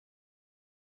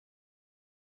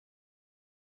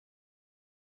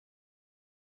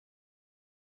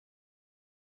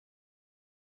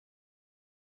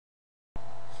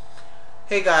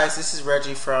Hey guys, this is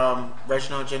Reggie from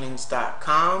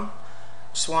ReginaldJennings.com.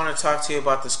 Just want to talk to you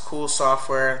about this cool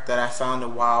software that I found a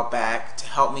while back to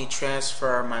help me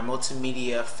transfer my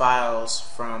multimedia files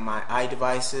from my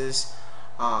iDevices,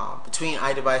 between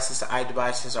iDevices to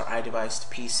iDevices or iDevice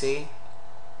to PC.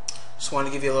 Just want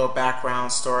to give you a little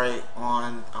background story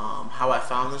on how I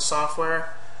found this software.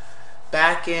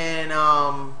 Back in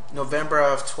November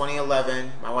of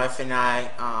 2011, my wife and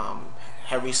I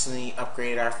had recently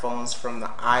upgraded our phones from the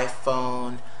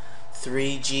iPhone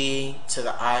 3G to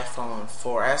the iPhone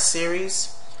 4S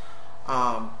series.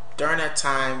 During that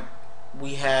time,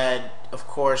 we had, of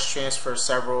course, transferred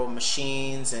several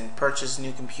machines and purchased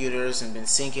new computers and been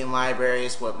syncing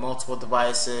libraries with multiple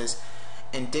devices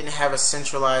and didn't have a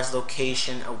centralized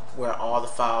location of where all the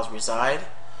files reside.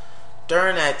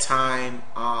 During that time,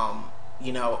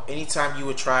 anytime you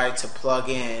would try to plug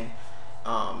in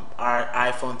our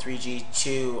iPhone 3G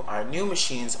to our new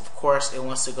machines, of course it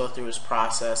wants to go through this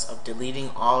process of deleting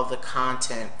all of the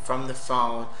content from the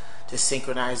phone to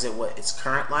synchronize it with its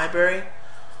current library.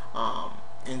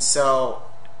 And so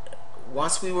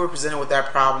once we were presented with that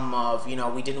problem of,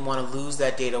 we didn't want to lose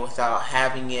that data without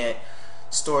having it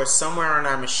stored somewhere on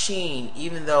our machine,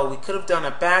 even though we could have done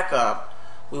a backup,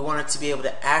 we wanted to be able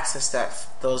to access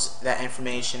that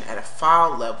information at a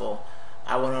file level.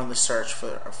 I went on the search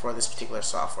for this particular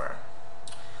software.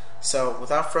 So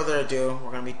without further ado,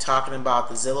 we're going to be talking about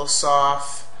the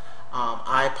Xilisoft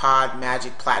Ipod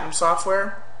Magic Platinum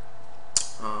software.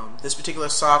 This particular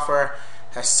software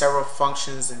has several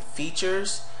functions and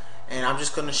features, and I'm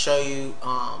just going to show you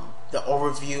the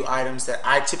overview items that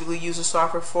I typically use the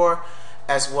software for,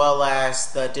 as well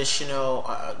as the additional,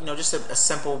 just a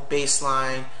simple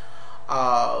baseline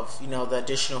of the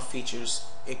additional features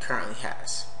it currently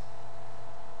has.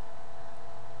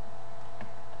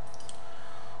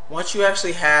 Once you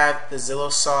actually have the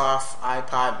Xilisoft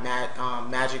Ipod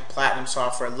Magic Platinum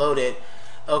software loaded,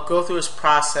 it'll go through this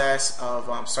process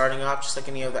of starting up just like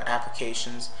any other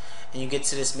applications, and you get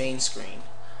to this main screen.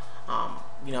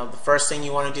 The first thing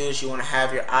you want to do is you want to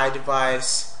have your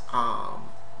iDevice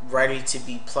ready to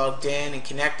be plugged in and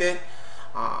connected.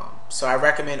 So I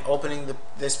recommend opening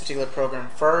this particular program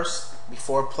first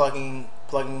before plugging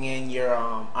in your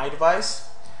iDevice.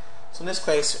 So in this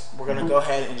case, we're going to go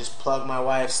ahead and just plug my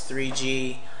wife's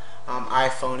 3G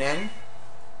iPhone in.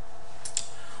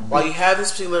 While you have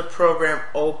this particular program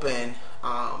open,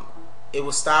 it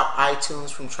will stop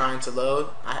iTunes from trying to load.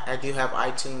 I do have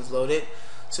iTunes loaded.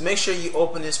 So make sure you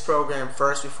open this program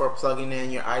first before plugging in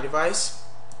your iDevice.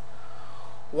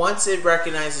 Once it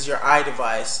recognizes your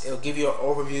iDevice, it'll give you an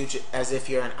overview as if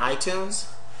you're in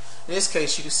iTunes. In this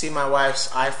case, you can see my wife's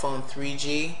iPhone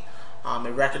 3G.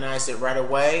 It recognized it right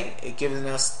away. It gives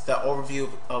us the overview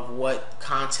of what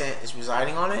content is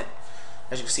residing on it.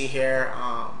 As you can see here,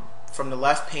 from the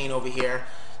left pane over here,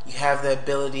 you have the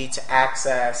ability to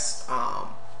access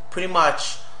pretty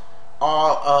much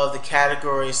all of the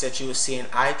categories that you would see in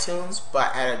iTunes,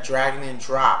 but at a drag and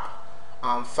drop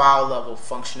file level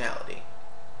functionality.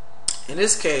 In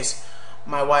this case,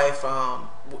 my wife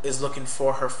is looking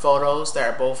for her photos that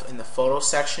are both in the photo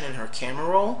section and her camera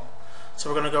roll. So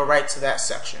we're going to go right to that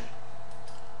section.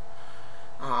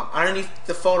 Underneath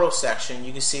the photo section,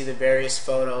 you can see the various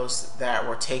photos that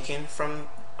were taken from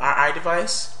our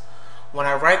iDevice. When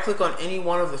I right click on any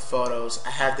one of the photos, I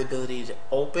have the ability to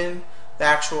open the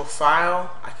actual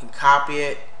file. I can copy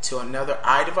it to another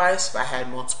iDevice if I had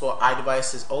multiple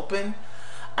iDevices open.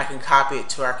 I can copy it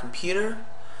to our computer.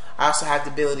 I also have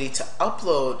the ability to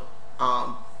upload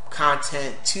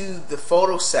content to the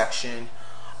photo section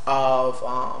of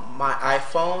my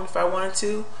iPhone if I wanted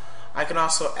to. I can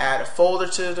also add a folder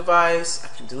to the device. I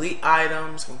can delete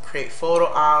items, I can create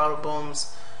photo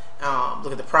albums,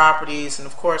 look at the properties, and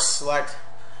of course select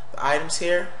the items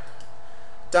here.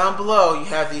 Down below you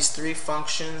have these three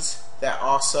functions that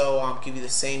also give you the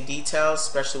same details,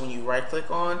 especially when you right click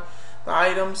on the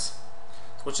items,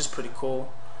 which is pretty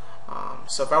cool.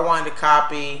 So if I wanted to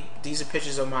copy, these are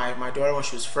pictures of my daughter when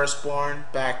she was first born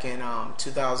back in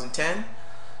 2010.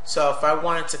 So if I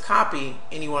wanted to copy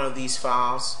any one of these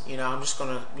files, I'm just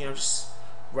gonna just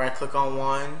right click on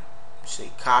one,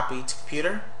 say copy to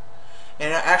computer,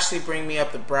 and it'll actually bring me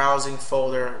up the browsing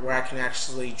folder where I can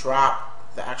actually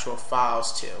drop the actual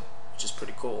files to, which is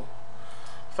pretty cool.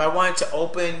 If I wanted to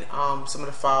open some of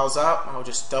the files up, I would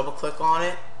just double click on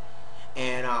it,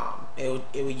 and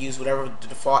it would use whatever the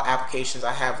default applications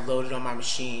I have loaded on my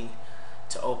machine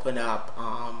to open up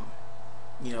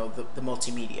the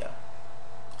multimedia.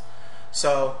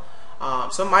 So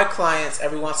some of my clients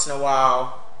every once in a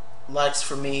while likes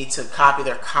for me to copy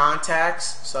their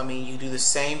contacts. So I mean, you do the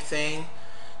same thing.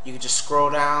 you can just scroll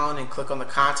down and click on the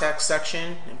contact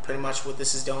section, and pretty much what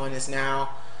this is doing is now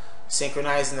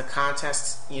synchronizing the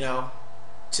contacts,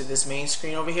 to this main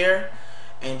screen over here.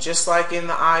 And just like in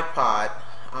the iPod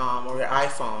or your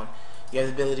iPhone, you have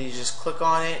the ability to just click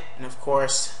on it and of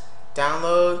course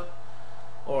download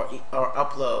or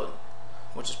upload,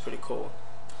 which is pretty cool.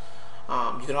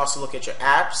 You can also look at your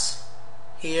apps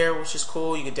here, which is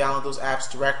cool. You can download those apps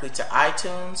directly to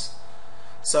iTunes.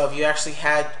 So if you actually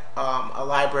had a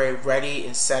library ready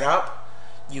and set up,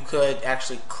 you could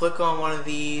actually click on one of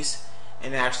these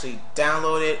and actually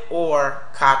download it or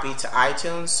copy to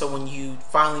iTunes. So when you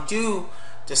finally do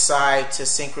decide to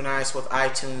synchronize with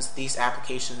iTunes, these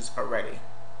applications are ready.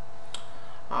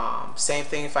 Same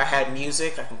thing if I had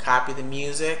music, I can copy the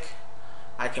music,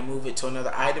 I can move it to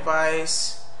another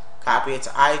iDevice, copy it to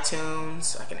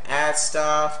iTunes, I can add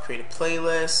stuff, create a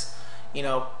playlist.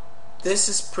 This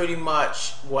is pretty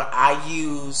much what I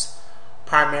use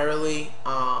primarily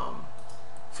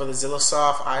for the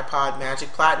Xilisoft Ipod Magic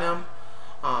Platinum.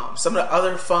 Some of the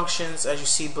other functions, as you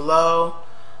see below,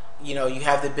 you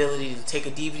have the ability to take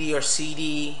a DVD or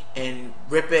CD and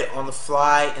rip it on the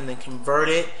fly and then convert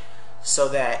it so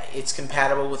that it's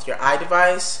compatible with your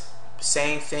Idevice.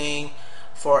 Same thing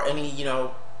for any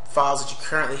files that you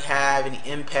currently have, any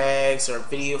MPEGs or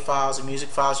video files or music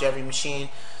files you have in your machine. You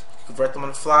can convert them on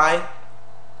the fly.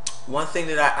 One thing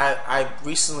that I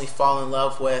recently fallen in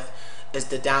love with is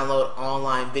to download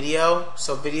online video.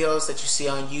 So videos that you see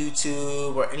on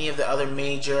YouTube or any of the other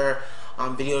major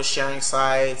video sharing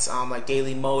sites like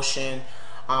Dailymotion,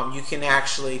 you can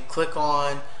actually click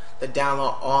on the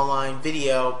download online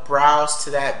video, browse to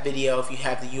that video if you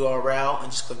have the URL,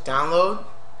 and just click download.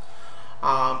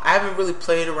 I haven't really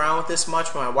played around with this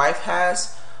much, but my wife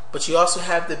has. But you also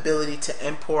have the ability to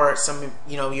import some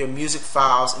your music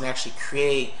files and actually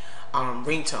create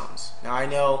ringtones. Now I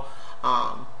know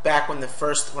back when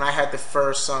I had the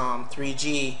first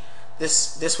 3G,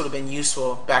 this would have been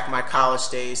useful back in my college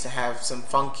days to have some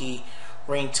funky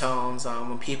ringtones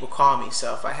when people call me.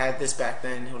 So if I had this back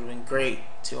then, it would have been great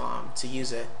to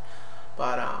use it.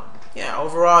 But yeah,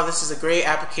 overall this is a great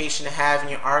application to have in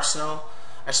your arsenal,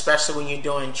 especially when you're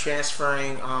doing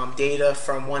transferring data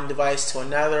from one device to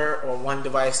another or one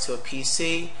device to a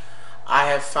PC. I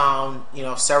have found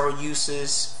several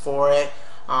uses for it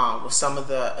with some of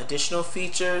the additional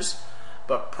features,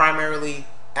 but primarily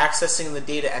accessing the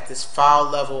data at this file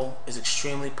level is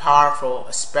extremely powerful,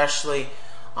 especially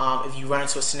if you run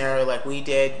into a scenario like we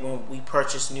did when we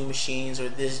purchased new machines, or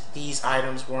these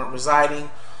items weren't residing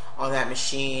on that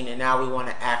machine and now we want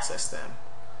to access them.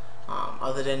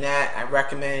 Other than that, I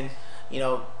recommend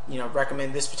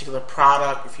recommend this particular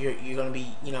product if you're going to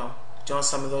be doing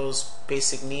some of those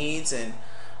basic needs, and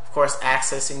of course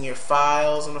accessing your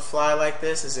files on the fly like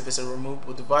this as if it's a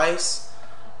removable device.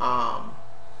 And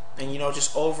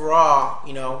just overall,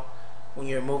 when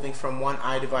you're moving from one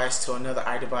iDevice to another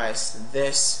iDevice,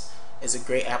 this is a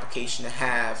great application to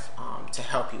have to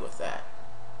help you with that.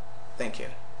 Thank you.